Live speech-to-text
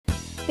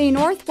The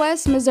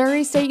Northwest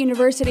Missouri State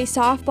University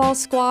softball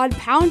squad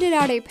pounded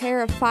out a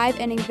pair of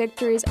 5-inning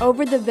victories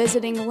over the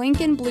visiting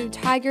Lincoln Blue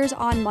Tigers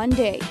on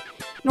Monday.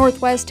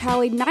 Northwest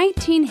tallied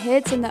 19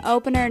 hits in the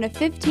opener in a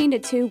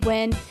 15-2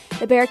 win.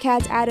 The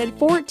Bearcats added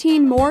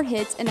 14 more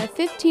hits in a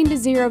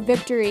 15-0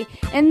 victory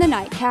in the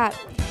nightcap.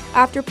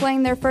 After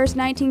playing their first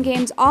 19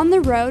 games on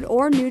the road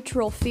or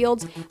neutral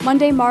fields,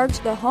 Monday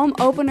marked the home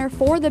opener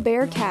for the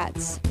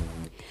Bearcats.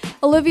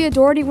 Olivia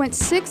Doherty went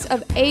 6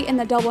 of 8 in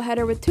the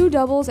doubleheader with 2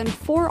 doubles and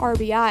 4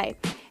 RBI.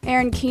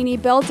 Erin Keeney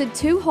belted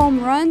 2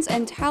 home runs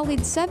and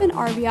tallied 7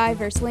 RBI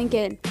versus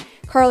Lincoln.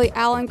 Carly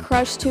Allen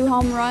crushed 2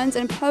 home runs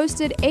and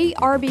posted 8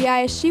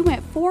 RBI as she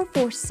went 4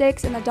 for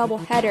 6 in the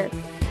doubleheader.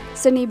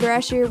 Sydney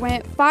Brashear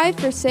went 5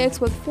 for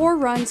 6 with 4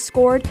 runs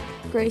scored.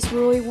 Grace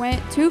Ruley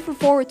went 2 for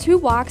 4 with 2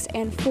 walks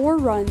and 4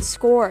 runs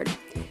scored.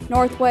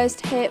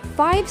 Northwest hit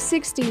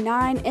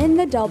 .569 in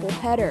the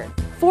doubleheader.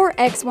 For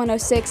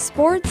X106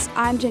 Sports,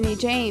 I'm Jenny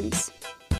James.